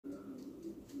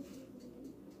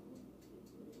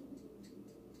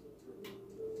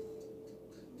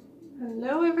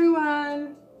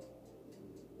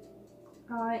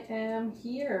am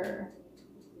here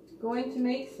going to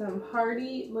make some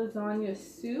hearty lasagna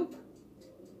soup.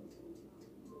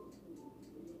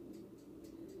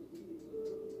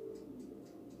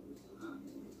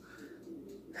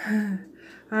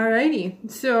 Alrighty,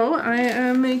 so I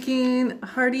am making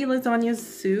hearty lasagna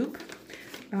soup.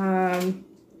 A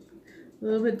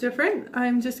little bit different.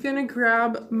 I'm just gonna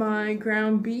grab my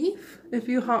ground beef. If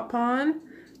you hop on,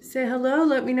 say hello,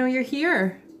 let me know you're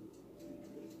here.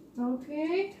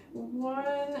 Okay,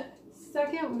 1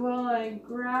 second while I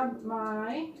grab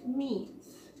my meat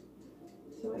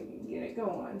so I can get it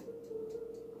going.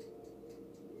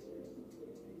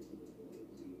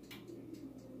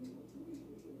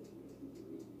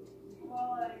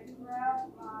 While I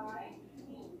grab my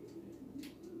meat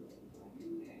so I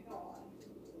can get it going.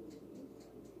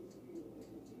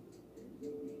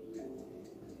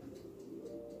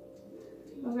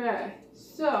 Okay,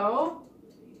 so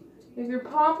if you're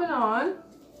popping on,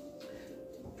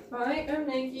 I am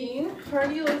making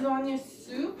hearty lasagna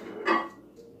soup.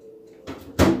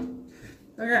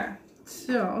 Okay,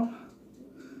 so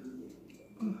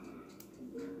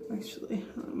actually,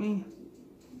 let me.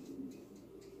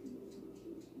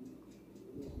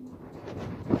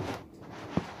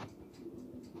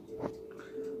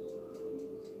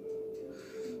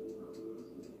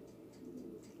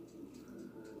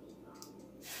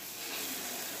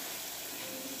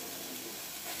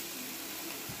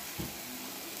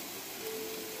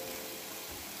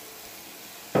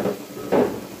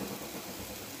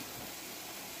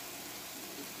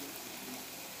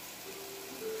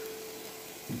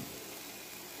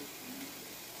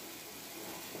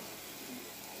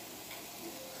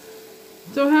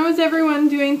 So how is everyone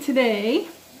doing today?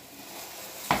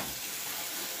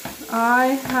 I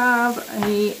have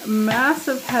a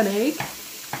massive headache,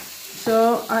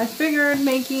 so I figured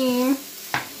making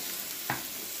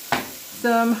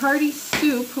some hearty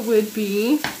soup would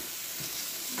be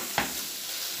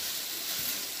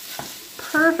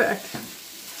perfect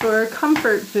for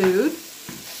comfort food.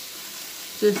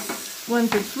 Just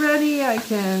once it's ready, I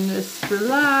can just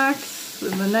relax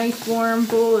with a nice warm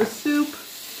bowl of soup.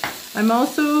 I'm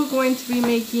also going to be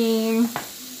making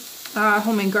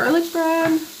homemade garlic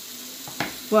bread.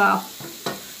 Well,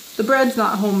 the bread's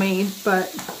not homemade,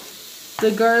 but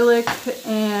the garlic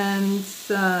and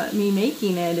me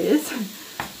making it is.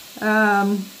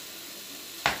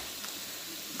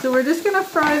 So we're just gonna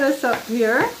fry this up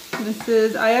here.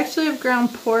 I actually have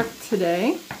ground pork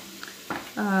today.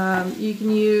 You can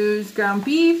use ground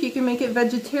beef. You can make it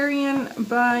vegetarian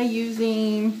by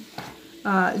using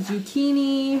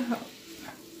zucchini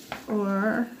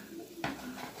or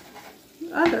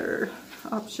other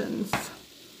options.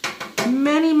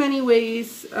 Many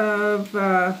ways of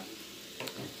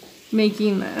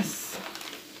making this.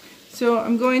 So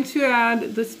I'm going to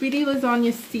add the Speedy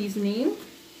lasagna seasoning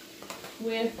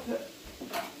with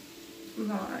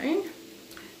my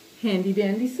handy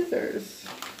dandy scissors.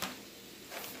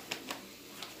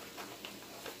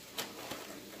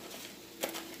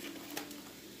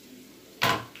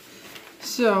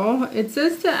 So it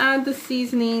says to add the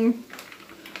seasoning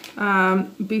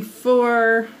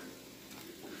before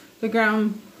the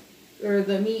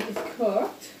the meat is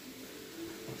cooked.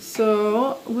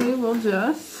 So we will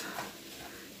just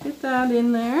get that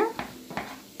in there.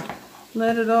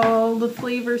 Let the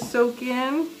flavor soak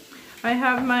in. I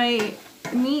have my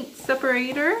meat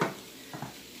separator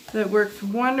that works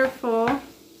wonderful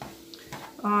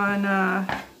on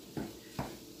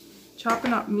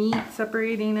chopping up meat,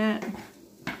 separating it,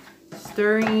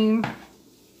 stirring.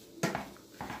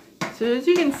 So as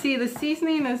you can see, the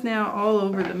seasoning is now all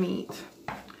over the meat.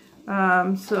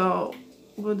 So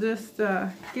we'll just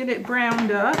get it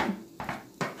browned up.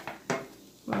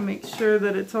 We'll make sure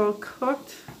that it's all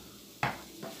cooked.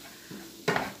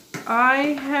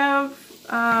 I have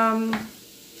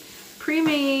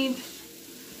pre-made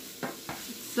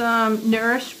some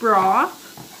Nourish broth.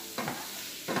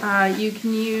 You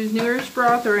can use Nourish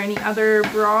broth or any other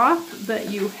broth that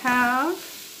you have.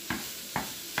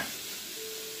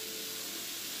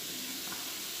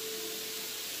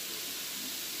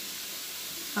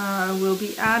 We'll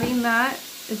be adding that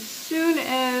as soon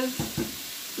as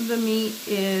the meat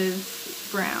is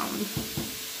browned.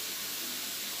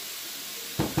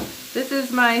 This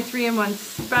is my 3-in-1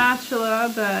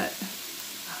 spatula that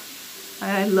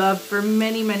I love for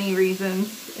many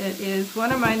reasons. It is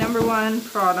one of my #1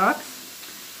 products.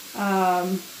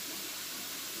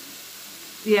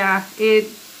 Yeah, it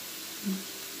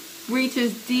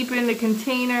reaches deep into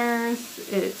containers.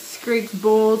 It scrapes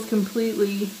bowls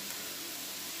completely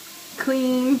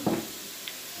clean.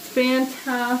 It's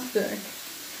fantastic.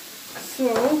 So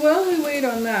while we wait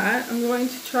on that, I'm going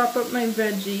to chop up my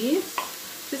veggies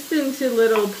just into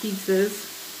little pieces.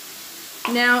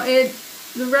 Now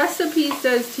the recipe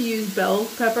says to use bell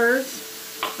peppers.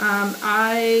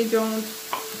 I don't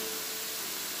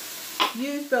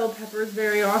use bell peppers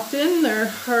very often. They're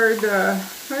hard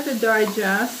to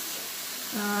digest.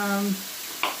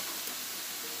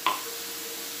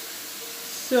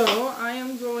 So I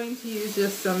am going to use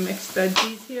just some mixed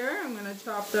veggies here. I'm going to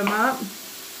chop them up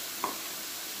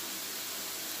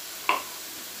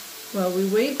while we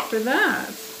wait for that.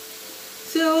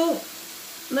 So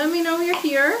let me know you're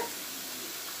here.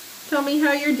 Tell me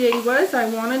how your day was. I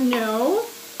want to know.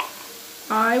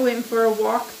 I went for a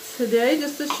walk today,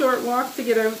 just a short walk to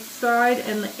get outside,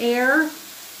 and the air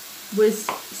was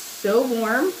so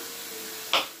warm.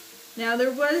 Now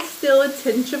there was still a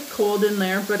tinge of cold in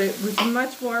there, but it was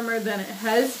much warmer than it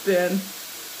has been.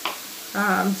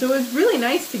 So it was really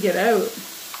nice to get out.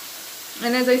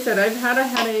 And as I said, I've had a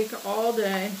headache all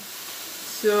day,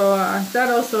 so that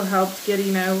also helped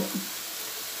getting out.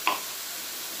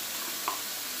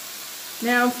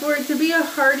 Now for it to be a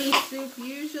hearty soup,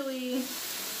 usually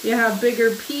you have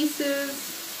bigger pieces.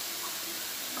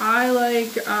 I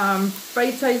like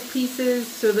bite-sized pieces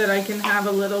so that I can have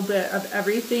a little bit of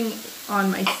everything on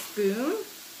my spoon.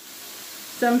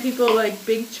 Some people like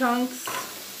big chunks.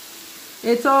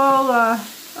 It's all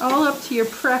up to your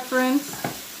preference.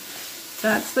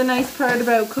 That's the nice part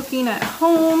about cooking at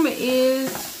home, is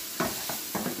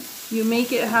you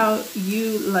make it how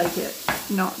you like it,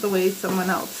 not the way someone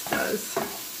else does.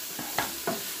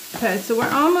 Okay, so we're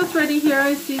almost ready here.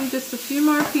 I see just a few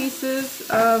more pieces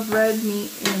of red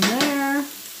meat in there.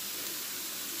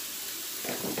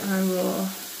 I will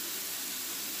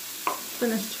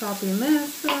finish chopping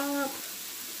this up.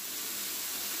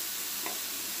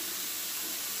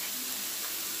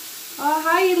 Oh,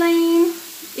 hi Elaine.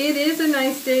 It is a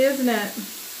nice day, isn't it?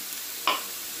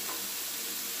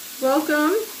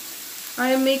 Welcome.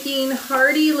 I am making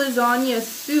hearty lasagna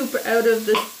soup out of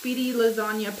the Speedy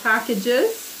lasagna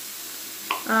packages.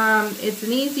 It's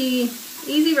an easy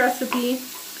recipe.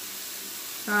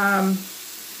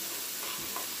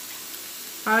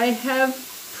 I have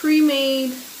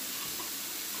pre-made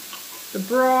the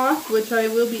broth, which I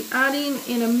will be adding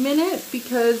in a minute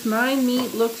because my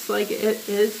meat looks like it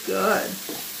is good.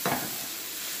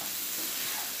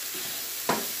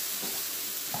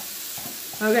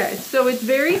 Okay, so it's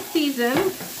very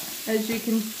seasoned, as you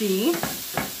can see.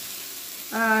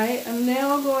 I am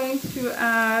now going to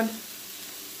add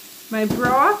my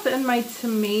broth and my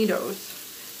tomatoes.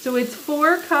 So it's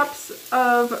 4 cups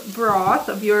of broth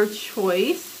of your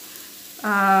choice.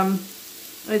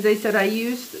 As I said, I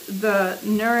used the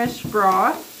Nourish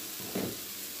broth.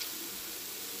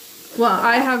 Well,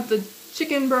 I have the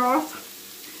chicken broth.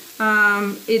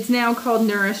 It's now called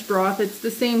Nourish broth. It's the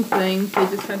same thing. They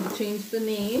just had to change the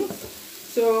name.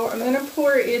 So I'm going to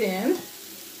pour it in.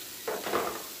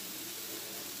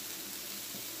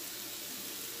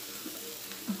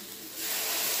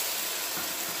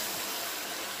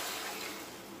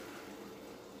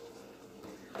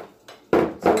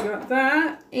 Got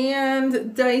that,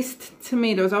 and diced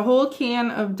tomatoes, a whole can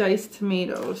of diced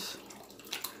tomatoes.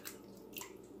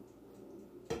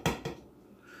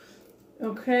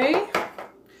 Okay, so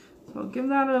I'll give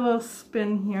that a little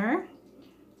spin here.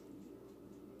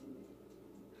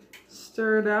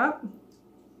 Stir it up.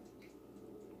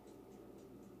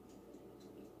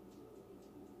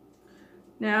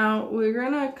 Now we're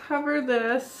gonna cover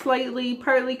this slightly,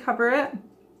 partly cover it,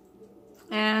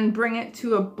 and bring it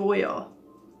to a boil.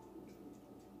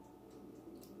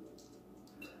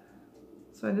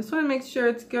 So I just want to make sure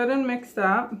it's good and mixed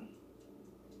up.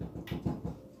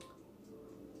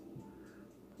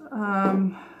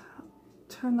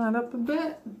 Turn that up a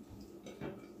bit.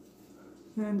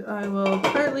 And I will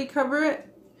partly cover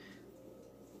it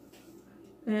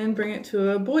and bring it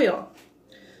to a boil.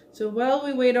 So while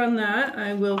we wait on that,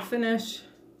 I will finish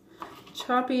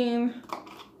chopping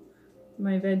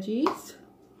my veggies.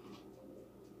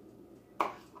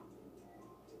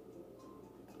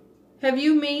 Have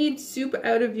you made soup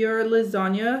out of your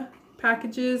lasagna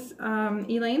packages,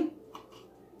 Elaine?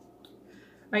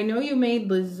 I know you made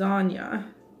lasagna,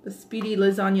 the Speedy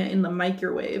lasagna in the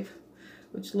microwave,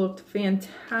 which looked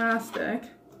fantastic.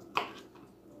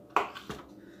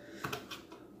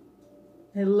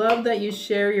 I love that you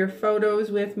share your photos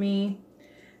with me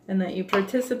and that you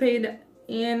participate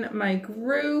in my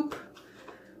group.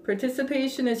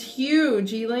 Participation is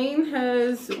huge. Elaine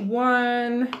has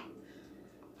won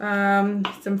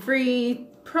some free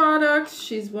products.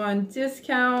 She's won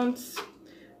discounts,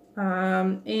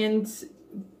 and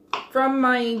from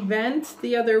my event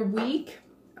the other week,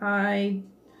 I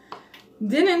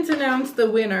didn't announce the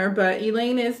winner, but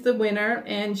Elaine is the winner,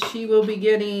 and she will be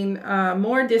getting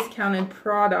more discounted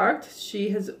product. She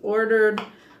has ordered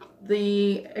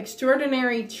the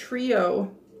Extraordinary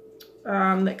Trio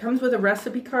that comes with a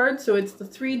recipe card. So it's the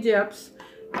 3 dips,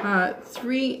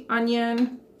 3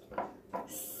 onion,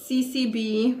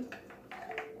 CCB,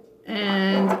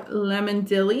 and lemon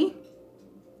dilly.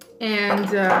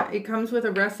 And it comes with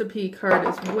a recipe card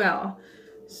as well.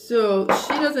 So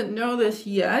she doesn't know this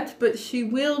yet, but she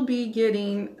will be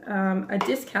getting a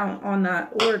discount on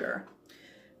that order.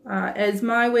 As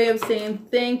my way of saying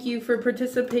thank you for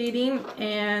participating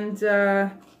and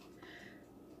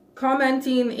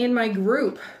commenting in my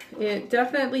group. It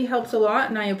definitely helps a lot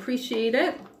and I appreciate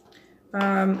it.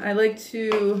 I like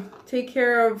to take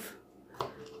care of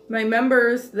my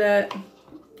members that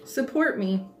support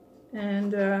me.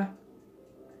 And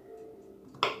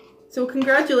so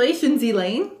congratulations,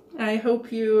 Elaine. I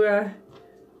hope you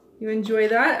you enjoy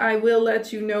that. I will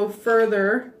let you know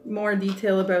further, more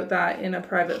detail about that in a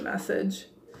private message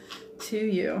to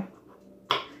you.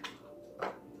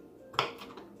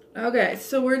 Okay,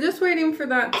 so we're just waiting for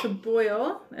that to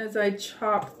boil as I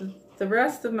chop the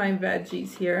rest of my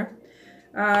veggies here.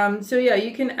 So yeah,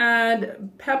 you can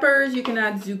add peppers, you can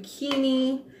add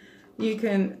zucchini, you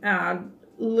can add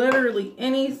literally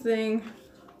anything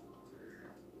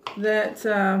that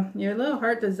your little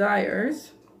heart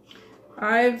desires.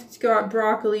 I've got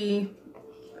broccoli.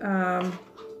 I'm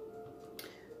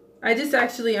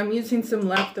using some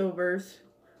leftover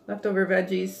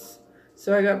veggies.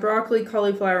 So I got broccoli,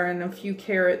 cauliflower, and a few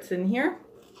carrots in here.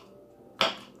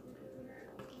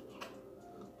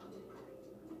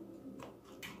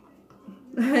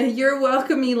 You're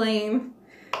welcome, Elaine.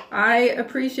 I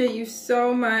appreciate you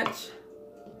so much.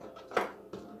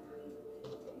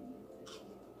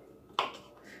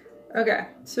 Okay,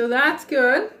 so that's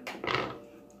good.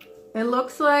 It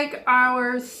looks like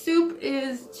our soup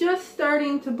is just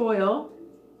starting to boil.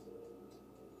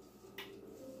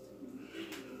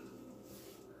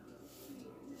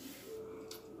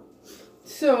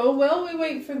 So while we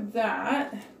wait for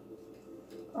that,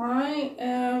 I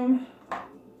am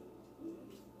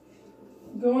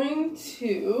going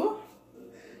to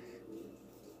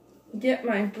get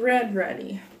my bread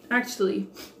ready. Actually,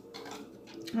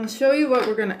 I'll show you what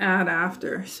we're going to add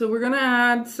after. So we're going to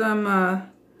add some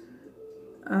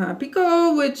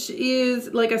pico, which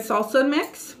is like a salsa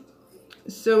mix.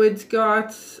 So it's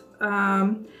got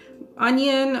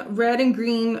onion, red and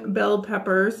green bell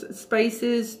peppers,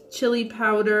 spices, chili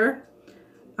powder,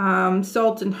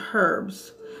 salt, and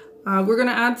herbs. We're going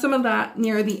to add some of that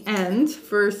near the end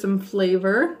for some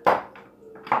flavor.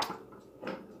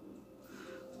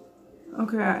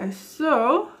 Okay,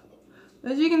 so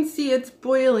as you can see, it's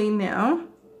boiling now.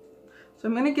 So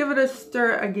I'm going to give it a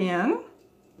stir again.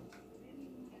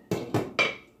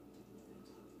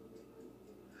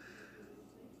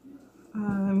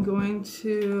 I'm going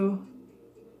to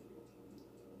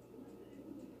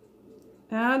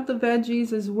add the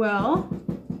veggies as well.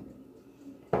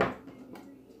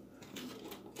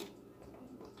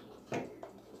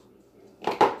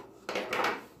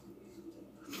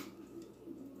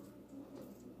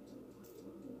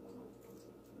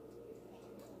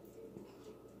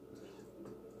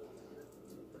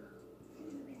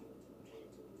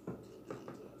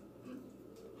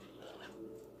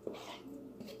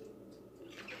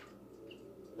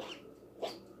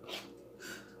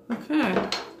 Okay,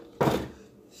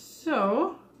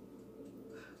 so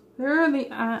there are the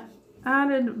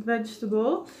added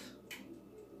vegetables.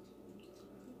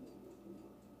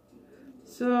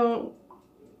 So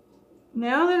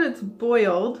now that it's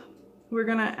boiled, we're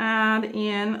gonna add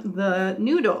in the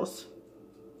noodles.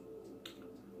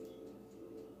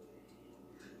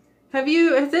 Has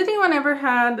anyone ever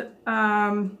had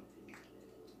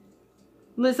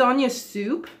lasagna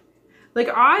soup? Like,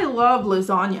 I love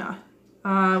lasagna.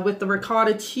 With the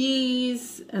ricotta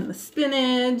cheese and the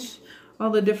spinach, all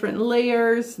the different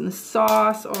layers and the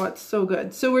sauce. Oh, it's so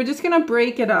good. So we're just gonna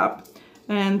break it up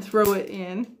and throw it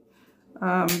in.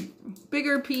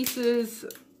 Bigger pieces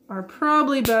are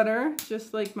probably better,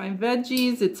 just like my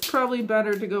veggies. It's probably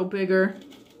better to go bigger.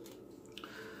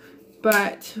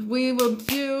 But we will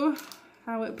do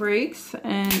how it breaks,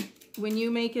 and when you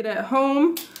make it at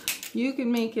home, you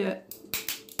can make it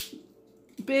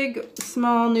big,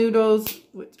 small noodles,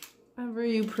 whichever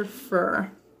you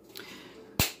prefer.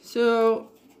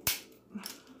 So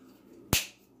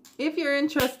if you're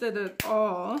interested at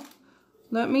all,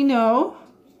 let me know.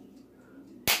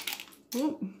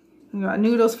 Ooh, we got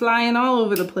noodles flying all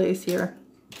over the place here.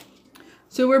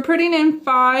 So we're putting in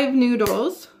 5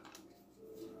 noodles.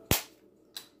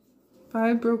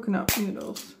 5 broken up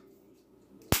noodles.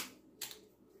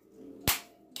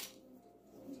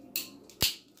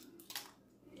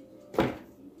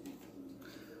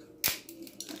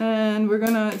 And we're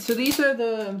gonna, so these are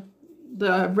the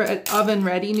oven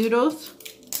ready noodles.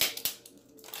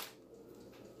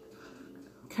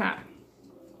 Okay,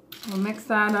 we'll mix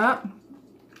that up.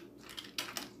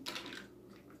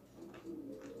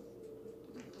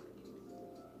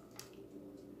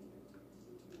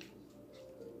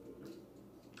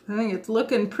 I think it's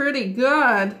looking pretty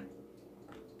good.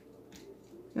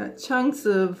 Got chunks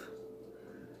of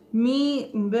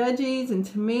meat and veggies and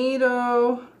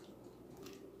tomato.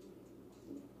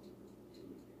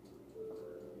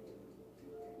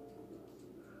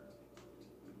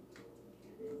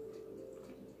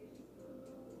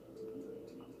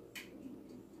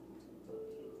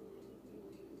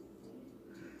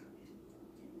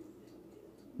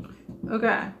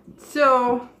 Okay,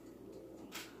 so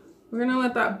we're gonna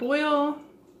let that boil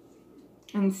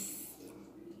and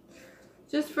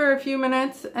just for a few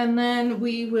minutes, and then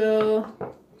we will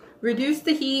reduce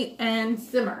the heat and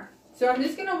simmer. So I'm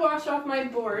just gonna wash off my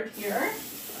board here.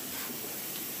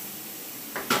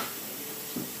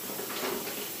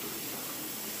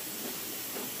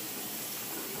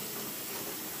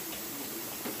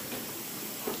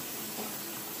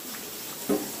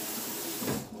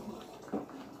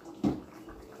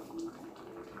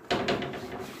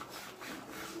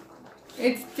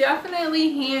 It's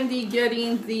definitely handy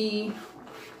getting the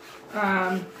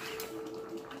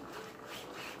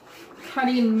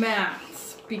cutting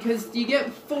mats because you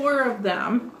get 4 of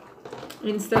them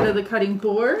instead of the cutting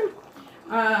board.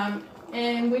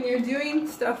 And when you're doing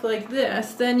stuff like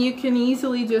this, then you can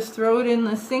easily just throw it in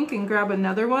the sink and grab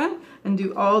another one and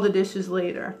do all the dishes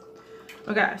later.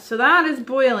 Okay, so that is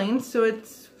boiling. So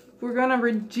we're gonna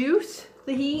reduce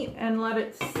the heat and let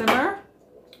it simmer.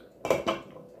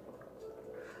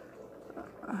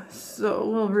 So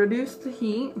we'll reduce the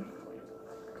heat,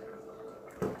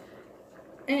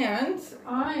 and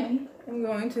I am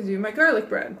going to do my garlic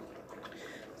bread.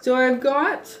 So I've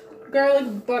got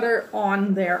garlic butter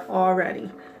on there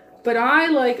already, but I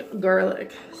like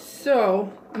garlic,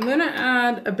 so I'm gonna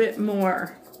add a bit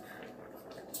more.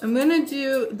 I'm gonna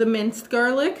do the minced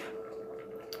garlic,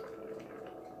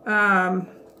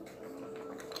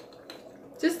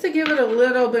 just to give it a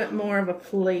little bit more of a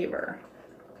flavor.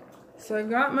 So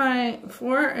I've got my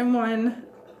 4-in-1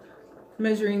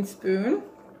 measuring spoon,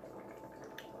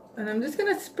 and I'm just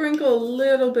gonna sprinkle a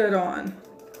little bit on.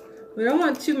 We don't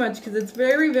want too much because it's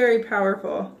very, very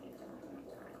powerful.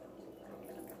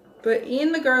 But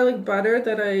in the garlic butter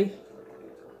that I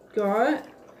got,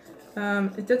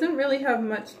 it doesn't really have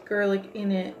much garlic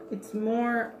in it. It's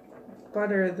more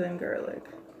butter than garlic.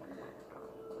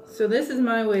 So this is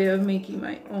my way of making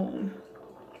my own.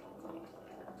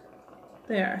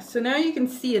 There, so now you can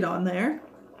see it on there.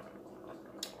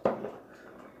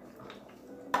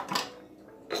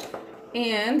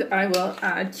 And I will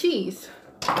add cheese.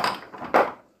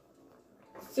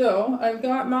 So I've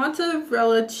got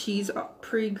mozzarella cheese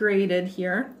pre-grated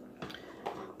here.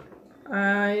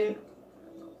 I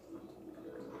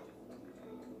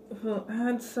will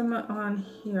add some on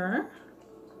here.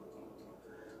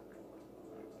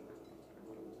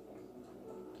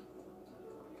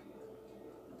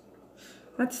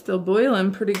 That's still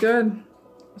boiling pretty good.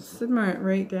 Simmer it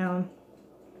right down.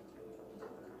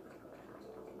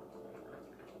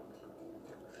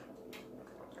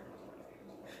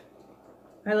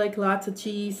 I like lots of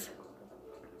cheese.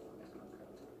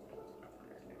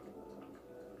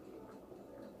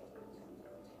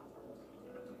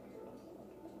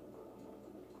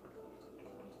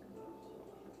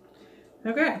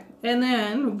 Okay, and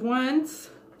then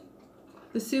once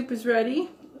the soup is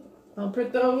ready, I'll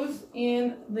put those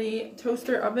in the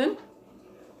toaster oven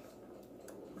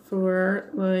for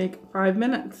like 5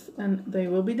 minutes and they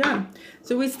will be done.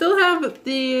 So we still have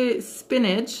the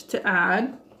spinach to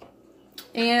add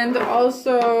and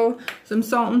also some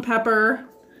salt and pepper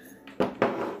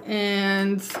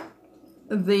and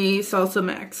the salsa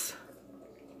mix.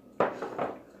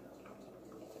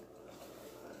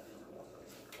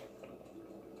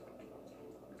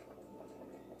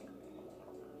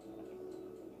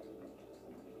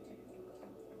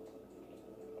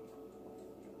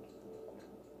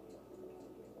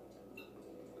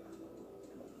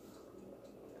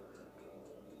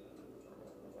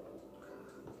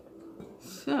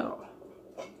 So,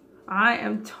 I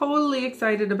am totally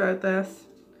excited about this.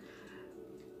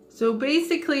 So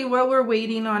basically what we're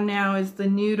waiting on now is the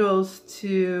noodles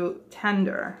to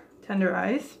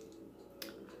tenderize.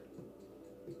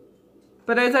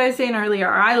 But as I was saying earlier,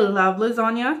 I love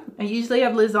lasagna. I usually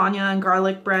have lasagna and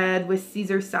garlic bread with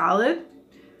Caesar salad.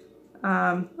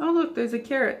 Oh look, there's a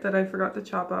carrot that I forgot to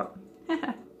chop up.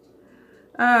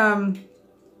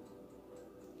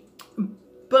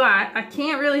 But I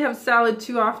can't really have salad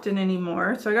too often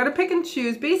anymore. So I gotta pick and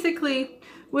choose. Basically,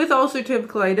 with ulcerative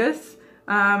colitis,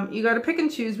 you gotta pick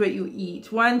and choose what you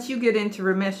eat once you get into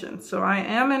remission. So I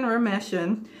am in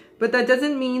remission, but that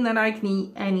doesn't mean that I can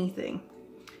eat anything.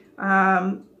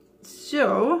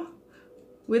 So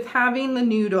with having the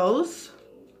noodles,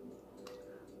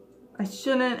 I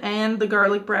shouldn't, and the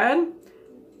garlic bread,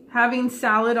 having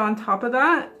salad on top of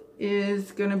that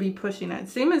is gonna be pushing it.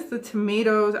 Same as the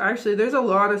tomatoes. Actually, there's a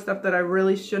lot of stuff that I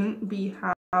really shouldn't be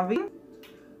having.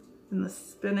 And the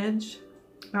spinach.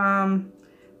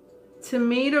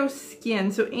 Tomato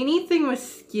skin. So anything with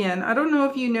skin. I don't know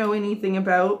if you know anything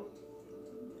about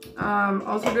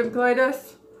ulcerative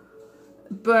colitis,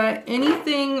 but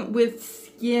anything with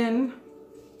skin,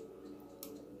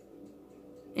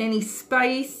 any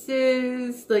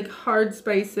spices, like hard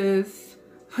spices,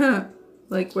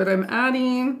 like what I'm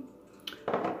adding,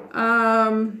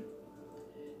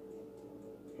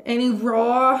 any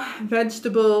raw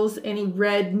vegetables, any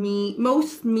red meat,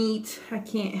 most meat I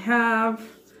can't have.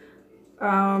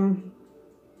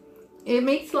 It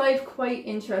makes life quite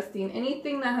interesting.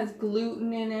 Anything that has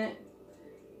gluten in it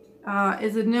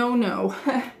is a no-no.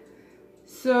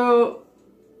 So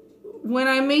when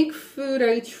I make food,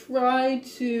 I try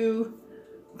to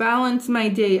balance my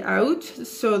day out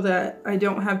so that I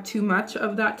don't have too much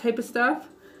of that type of stuff.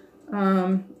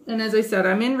 And as I said,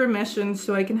 I'm in remission,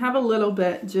 so I can have a little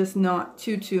bit, just not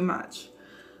too much.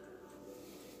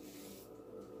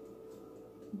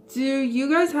 Do you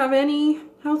guys have any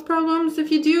health problems? If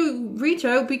you do, reach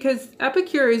out, because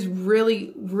Epicure is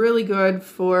really good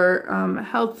for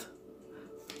health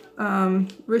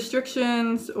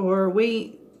restrictions or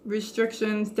weight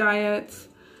restrictions, diets.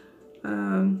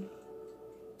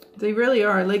 They really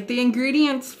are. Like, the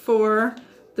ingredients for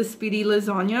the Speedy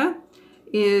lasagna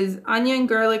is onion,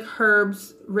 garlic,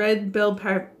 herbs, red bell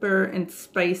pepper, and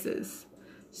spices.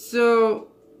 So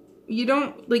you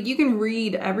don't, like, you can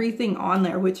read everything on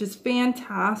there, which is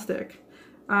fantastic.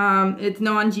 It's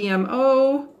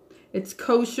non-GMO, it's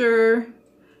kosher,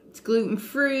 it's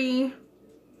gluten-free.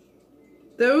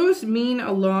 Those mean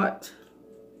a lot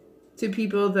to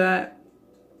people that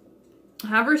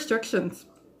have restrictions.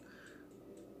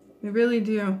 They really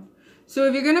do. So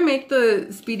if you're gonna make the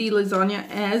Speedy lasagna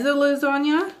as a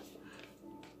lasagna,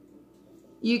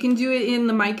 you can do it in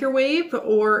the microwave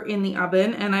or in the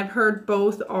oven, and I've heard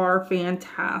both are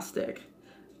fantastic.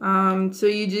 So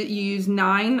you use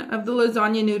 9 of the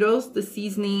lasagna noodles, the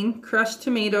seasoning, crushed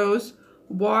tomatoes,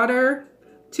 water,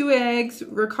 2 eggs,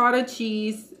 ricotta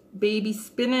cheese, baby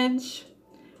spinach,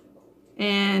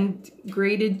 and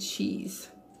grated cheese.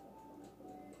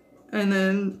 And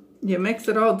then you mix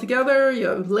it all together, you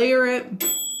layer it,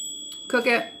 cook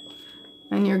it,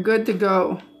 and you're good to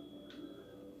go.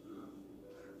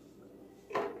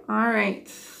 All right,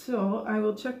 so I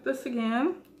will check this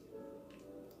again.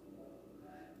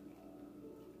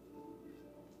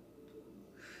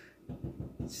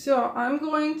 So I'm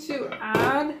going to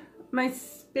add my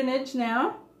spinach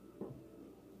now.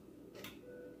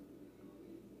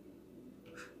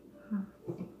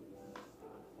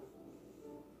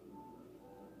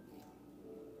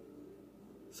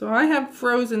 So I have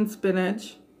frozen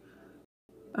spinach.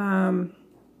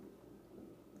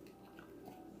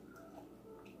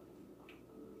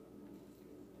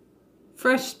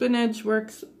 Fresh spinach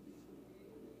works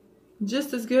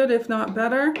just as good, if not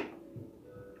better.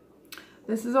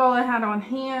 This is all I had on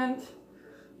hand.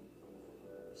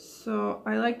 So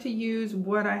I like to use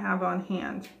what I have on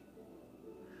hand.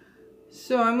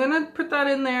 So I'm gonna put that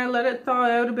in there, let it thaw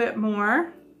out a bit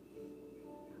more,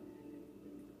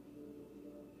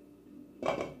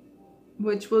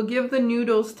 which will give the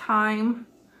noodles time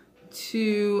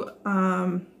to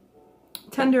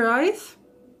tenderize.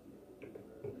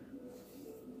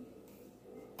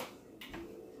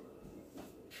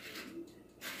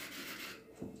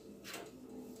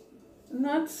 And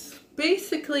that's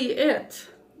basically it.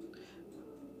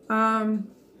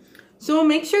 So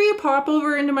make sure you pop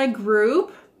over into my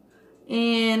group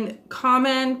and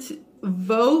comment,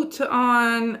 vote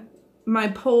on my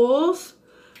polls.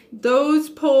 Those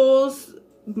polls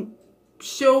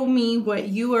show me what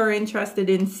you are interested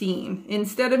in seeing.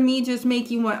 Instead of me just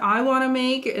making what I want to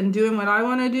make and doing what I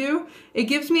want to do, it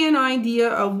gives me an idea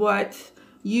of what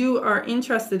you are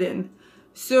interested in.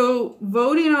 So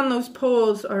voting on those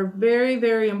polls are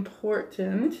very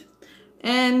important.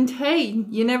 And hey,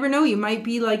 you never know, you might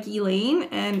be like Elaine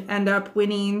and end up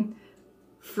winning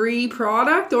free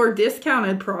product or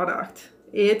discounted product.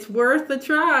 It's worth a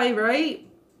try, right?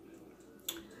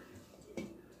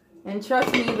 And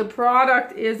trust me, the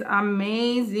product is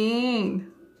amazing.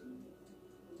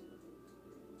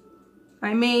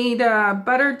 I made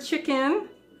buttered chicken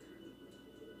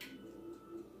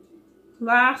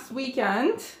last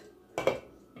weekend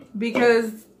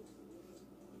because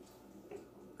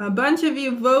a bunch of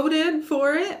you voted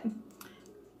for it.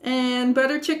 And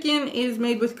butter chicken is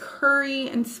made with curry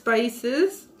and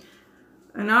spices.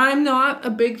 And I'm not a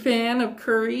big fan of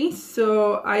curry,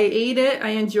 so I ate it. I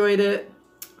enjoyed it.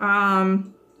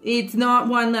 It's not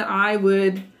one that I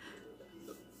would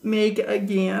make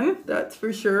again, that's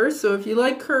for sure. So if you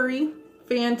like curry,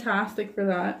 fantastic for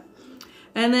that.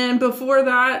 And then before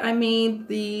that, I made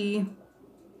the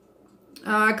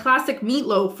classic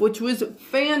meatloaf, which was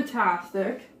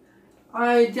fantastic.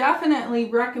 I definitely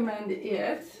recommend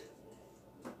it.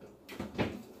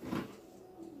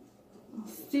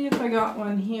 Let's see if I got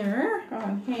one here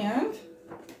on hand,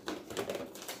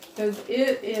 because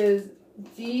it is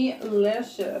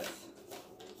delicious.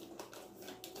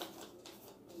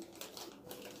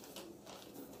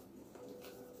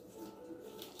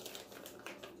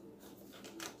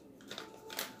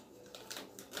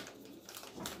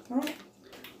 Oh,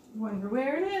 wonder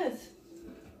where it is.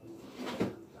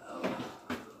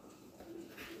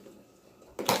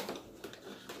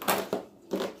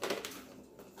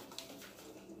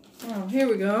 Oh, here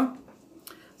we go.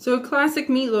 So classic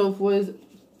meatloaf was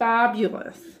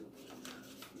fabulous.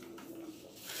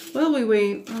 While we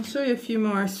wait, I'll show you a few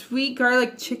more. Sweet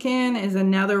garlic chicken is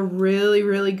another really,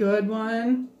 really good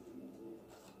one.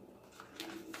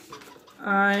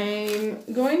 I'm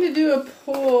going to do a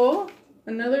poll,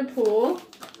 another poll,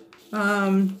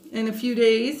 in a few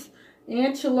days.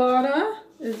 Enchilada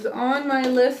is on my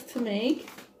list to make.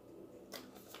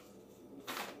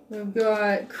 We've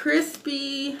got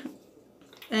crispy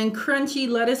and crunchy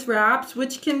lettuce wraps,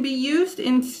 which can be used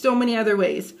in so many other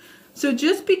ways. So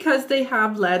just because they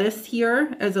have lettuce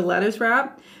here as a lettuce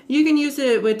wrap, you can use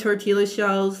it with tortilla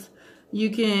shells. You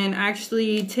can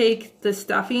actually take the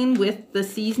stuffing with the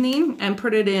seasoning and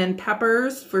put it in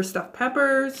peppers for stuffed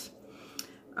peppers.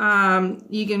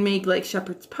 You can make like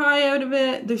shepherd's pie out of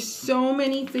it. There's so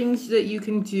many things that you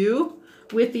can do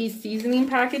with these seasoning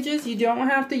packages. You don't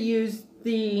have to use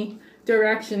the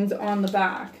directions on the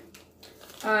back.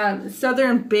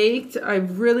 Southern baked, I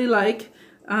really like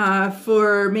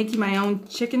for making my own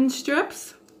chicken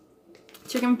strips,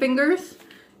 chicken fingers.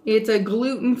 It's a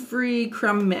gluten-free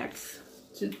crumb mix.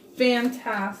 It's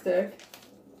fantastic.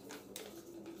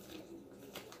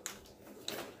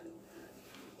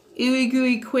 Ooey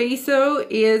gooey queso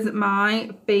is my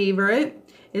favorite.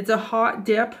 It's a hot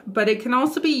dip, but it can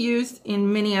also be used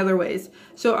in many other ways.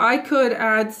 So I could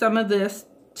add some of this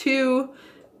to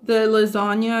the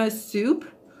lasagna soup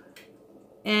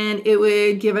and it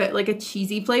would give it like a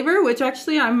cheesy flavor, which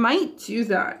actually I might do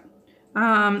that.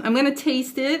 I'm gonna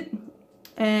taste it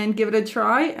and give it a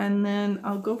try, and then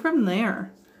I'll go from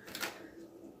there.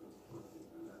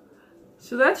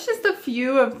 So that's just a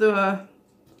few of the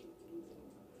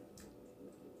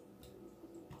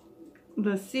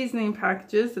seasoning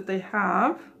packages that they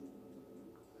have.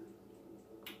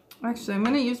 Actually, I'm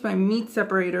going to use my meat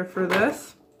separator for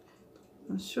this.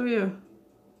 I'll show you.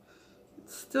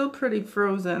 It's still pretty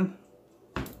frozen.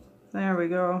 There we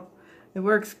go. It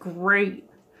works great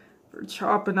for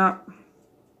chopping up.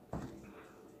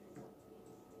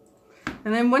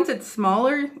 And then once it's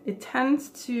smaller, it tends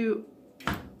to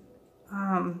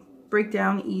break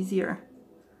down easier.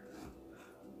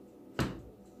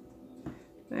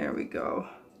 There we go.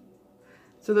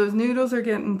 So those noodles are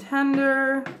getting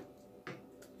tender.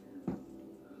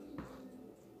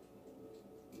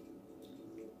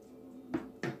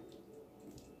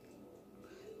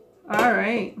 All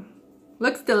right.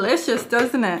 Looks delicious,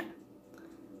 doesn't it?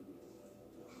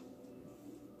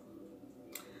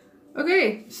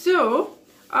 Okay, so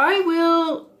I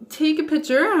will take a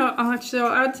picture. I'll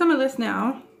add some of this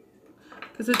now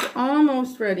because it's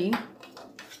almost ready.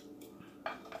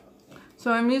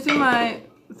 So I'm using my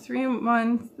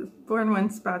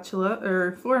 4-in-1 spatula,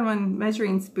 or 4-in-1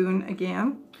 measuring spoon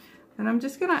again. And I'm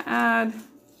just gonna add,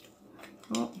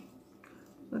 oh,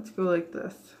 let's go like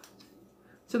this.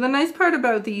 So the nice part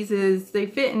about these is they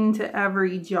fit into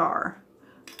every jar.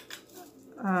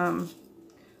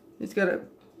 Just gotta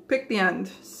pick the end.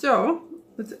 So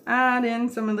let's add in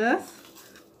some of this.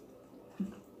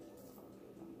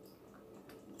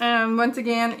 And once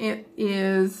again, it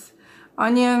is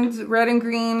onions, red and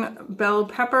green bell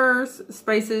peppers,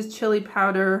 spices, chili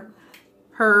powder,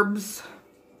 herbs,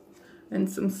 and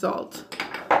some salt.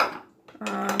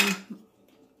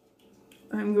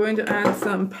 I'm going to add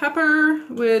some pepper,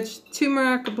 which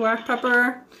turmeric, black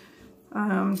pepper.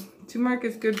 Turmeric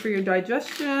is good for your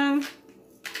digestion.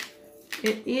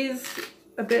 It is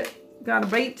a bit, got a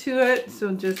bite to it,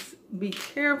 so just be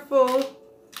careful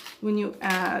when you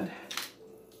add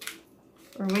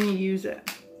or when you use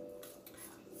it.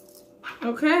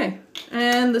 Okay,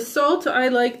 and the salt, I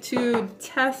like to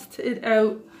test it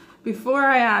out before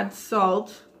I add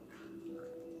salt,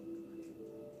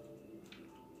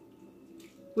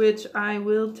 which I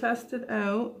will test it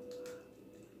out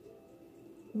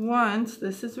once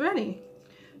this is ready.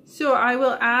 So I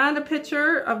will add a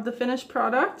picture of the finished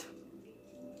product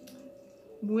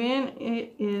when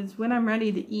I'm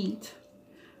ready to eat.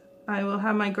 I will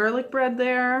have my garlic bread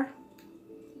there.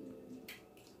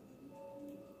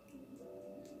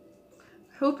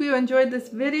 Hope you enjoyed this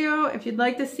video. If you'd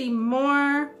like to see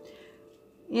more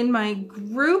in my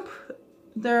group,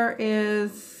 there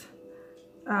is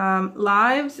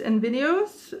lives and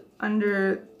videos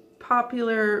under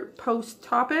popular post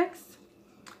topics.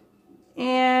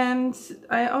 And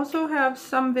I also have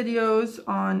some videos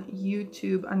on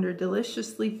YouTube under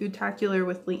Deliciously Foodtacular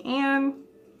with Leanne.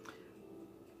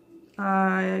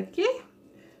 Okay,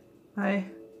 I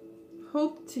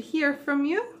hope to hear from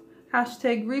you.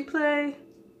 #replay.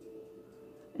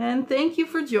 And thank you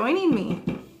for joining me.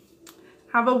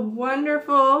 Have a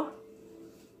wonderful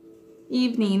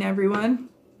evening, everyone.